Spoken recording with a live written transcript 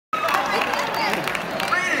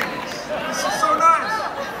This is so nice.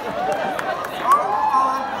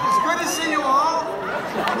 It's good to see you all.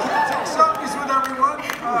 Take selfies with everyone.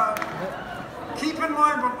 Keep in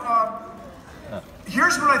mind,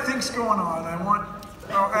 here's what I think's going on.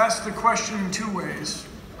 I'll ask the question in two ways.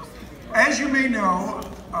 As you may know,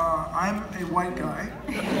 I'm a white guy.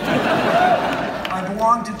 I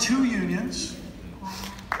belong to 2 unions.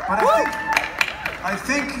 But I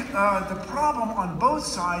think the problem on both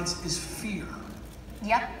sides is fear.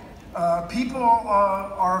 Yep. People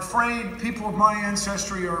are afraid, people of my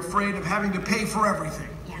ancestry are afraid of having to pay for everything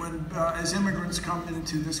when, as immigrants come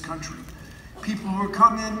into this country. People who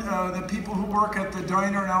come in, the people who work at the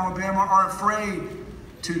diner in Alabama are afraid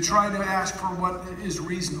to try to ask for what is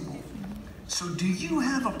reasonable. So do you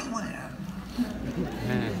have a plan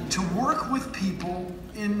to work with people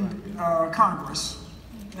in Congress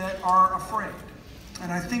that are afraid?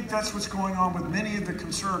 And I think that's what's going on with many of the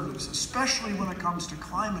conservatives, especially when it comes to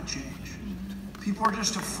climate change. People are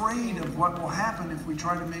just afraid of what will happen if we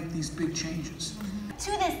try to make these big changes.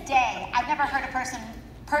 To this day, I've never heard a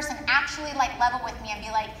person actually like level with me and be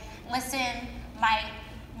like, listen, my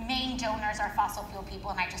main donors are fossil fuel people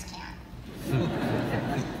and I just can't.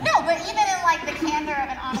 No, but even in like the candor of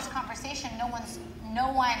an honest conversation, no one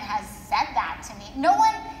has said that to me. No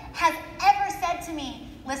one has ever said to me,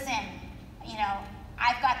 listen, you know,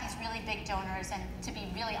 I've got these really big donors, and to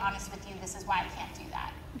be really honest with you, this is why I can't do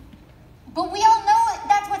that. But we all know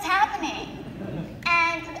that's what's happening,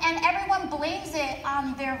 and everyone blames it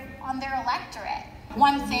on their electorate.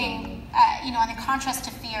 One thing, you know, in contrast to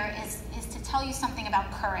fear, is to tell you something about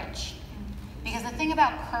courage, because the thing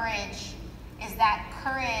about courage is that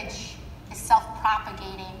courage is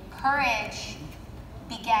self-propagating. Courage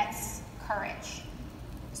begets courage.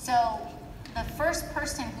 So the first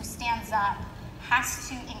person who stands up has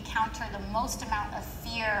to encounter the most amount of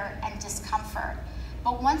fear and discomfort.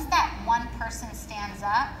 But once that one person stands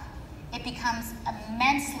up, it becomes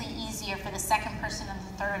immensely easier for the second person and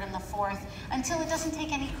the third and the fourth, until it doesn't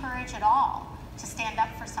take any courage at all to stand up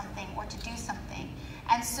for something or to do something.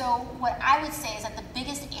 And so what I would say is that the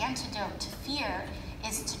biggest antidote to fear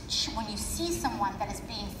is to, when you see someone that is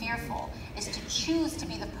being fearful, is to choose to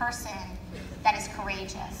be the person that is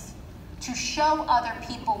courageous. To show other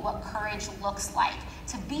people what courage looks like,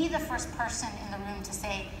 to be the first person in the room to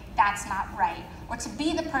say, that's not right, or to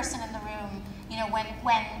be the person in the room, you know, when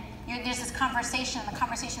there's this conversation, and the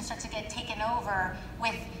conversation starts to get taken over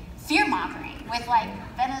with fear-mongering, with like,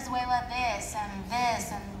 Venezuela this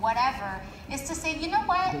and whatever, is to say, you know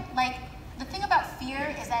what, like, the thing about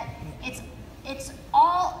fear is that it's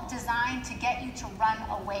all designed to get you to run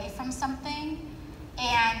away from something,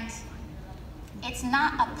 and it's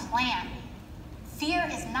not a plan. Fear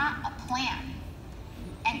is not a plan.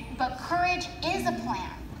 But courage is a plan.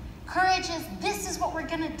 Courage is, this is what we're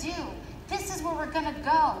gonna do. This is where we're gonna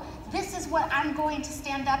go. This is what I'm going to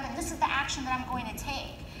stand up, and this is the action that I'm going to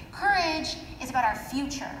take. Courage is about our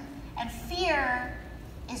future, and fear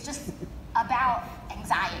is just about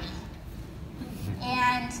anxiety.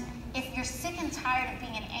 And if you're sick and tired of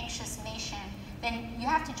being an anxious nation, then you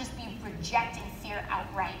have to just be rejecting fear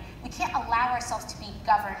outright. We can't allow ourselves to be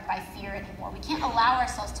governed by fear anymore. We can't allow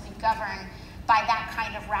ourselves to be governed by that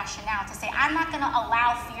kind of rationale, to say, I'm not gonna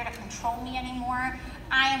allow fear to control me anymore.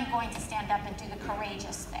 I am going to stand up and do the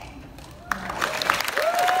courageous thing.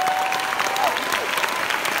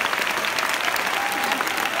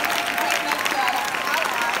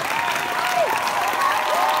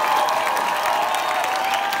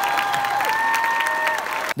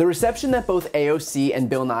 The reception that both AOC and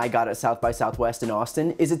Bill Nye got at South by Southwest in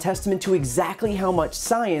Austin is a testament to exactly how much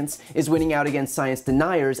science is winning out against science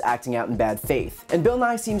deniers acting out in bad faith. And Bill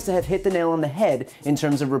Nye seems to have hit the nail on the head in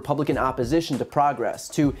terms of Republican opposition to progress,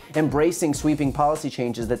 to embracing sweeping policy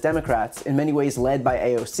changes that Democrats, in many ways led by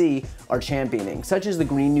AOC, are championing, such as the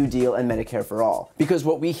Green New Deal and Medicare for All. Because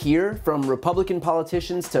what we hear from Republican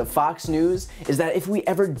politicians to Fox News is that if we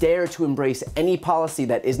ever dare to embrace any policy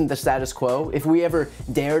that isn't the status quo, if we ever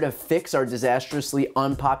dare to fix our disastrously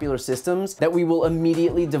unpopular systems, that we will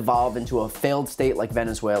immediately devolve into a failed state like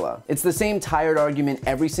Venezuela. It's the same tired argument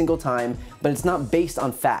every single time, but it's not based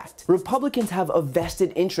on fact. Republicans have a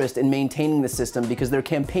vested interest in maintaining the system because their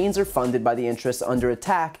campaigns are funded by the interests under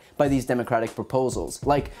attack by these Democratic proposals,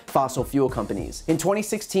 like fossil fuel companies. In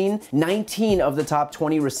 2016, 19 of the top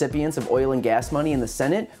 20 recipients of oil and gas money in the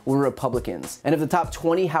Senate were Republicans. And of the top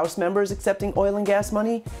 20 House members accepting oil and gas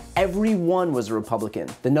money, every one was a Republican.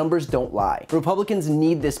 The numbers don't lie. Republicans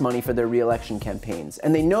need this money for their re-election campaigns,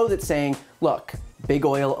 and they know that saying, look, Big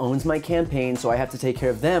Oil owns my campaign, so I have to take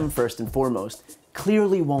care of them first and foremost,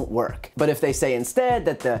 clearly won't work. But if they say instead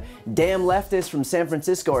that the damn leftists from San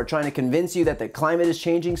Francisco are trying to convince you that the climate is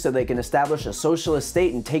changing so they can establish a socialist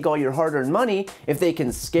state and take all your hard-earned money, if they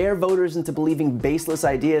can scare voters into believing baseless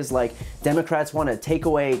ideas like Democrats want to take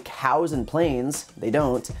away cows and planes, they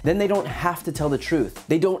don't, then they don't have to tell the truth.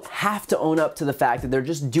 They don't have to own up to the fact that they're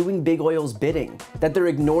just doing big oil's bidding, that they're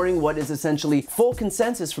ignoring what is essentially full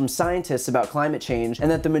consensus from scientists about climate change,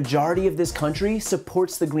 and that the majority of this country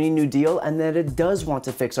supports the Green New Deal and that it does want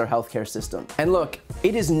to fix our healthcare system. And look,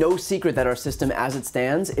 it is no secret that our system as it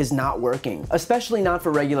stands is not working, especially not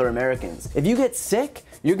for regular Americans. If you get sick,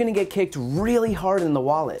 you're gonna get kicked really hard in the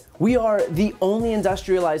wallet. We are the only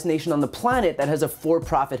industrialized nation on the planet that has a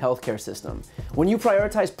for-profit healthcare system. When you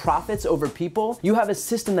prioritize profits over people, you have a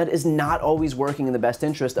system that is not always working in the best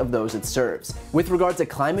interest of those it serves. With regard to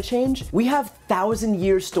climate change, we have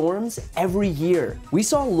 1,000-year storms every year. We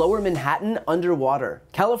saw Lower Manhattan underwater.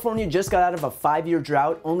 California just got out of a 5-year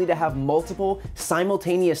drought only to have multiple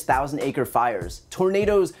simultaneous 1,000-acre fires.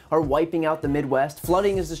 Tornadoes are wiping out the Midwest.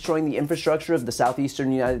 Flooding is destroying the infrastructure of the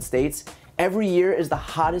southeastern United States. Every year is the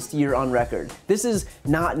hottest year on record. This is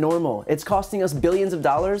not normal. It's costing us billions of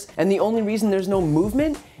dollars, and the only reason there's no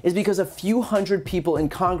movement is because a few hundred people in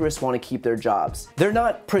Congress want to keep their jobs. They're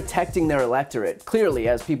not protecting their electorate. Clearly,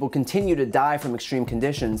 as people continue to die from extreme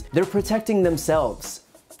conditions, they're protecting themselves.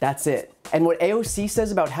 That's it. And what AOC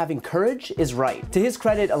says about having courage is right. To his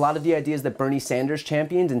credit, a lot of the ideas that Bernie Sanders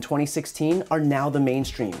championed in 2016 are now the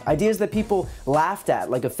mainstream. Ideas that people laughed at,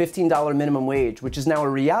 like a $15 minimum wage, which is now a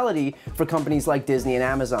reality for companies like Disney and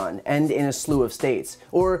Amazon, and in a slew of states.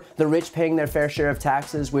 Or the rich paying their fair share of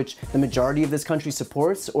taxes, which the majority of this country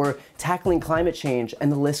supports, or tackling climate change, and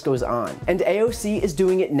the list goes on. And AOC is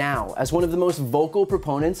doing it now, as one of the most vocal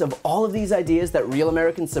proponents of all of these ideas that real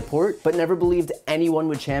Americans support, but never believed anyone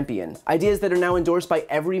would champion. Ideas that are now endorsed by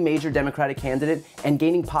every major Democratic candidate and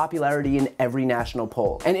gaining popularity in every national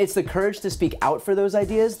poll. And it's the courage to speak out for those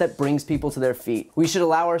ideas that brings people to their feet. We should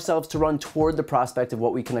allow ourselves to run toward the prospect of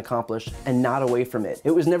what we can accomplish and not away from it.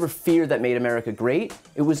 It was never fear that made America great,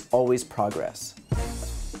 it was always progress.